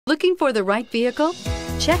Looking for the right vehicle?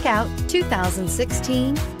 Check out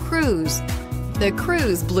 2016 Cruze. The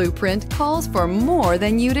Cruze blueprint calls for more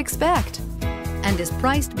than you'd expect and is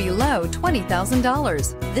priced below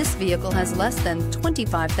 $20,000. This vehicle has less than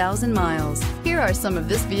 25,000 miles. Here are some of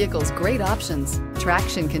this vehicle's great options: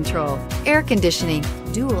 traction control, air conditioning,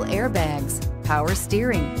 dual airbags, power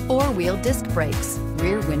steering, four-wheel disc brakes,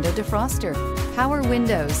 rear window defroster, power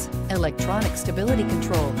windows, electronic stability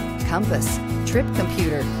control, compass, trip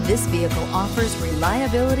computer. This vehicle offers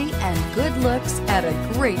reliability and good looks at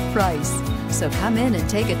a great price. So come in and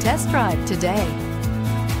take a test drive today.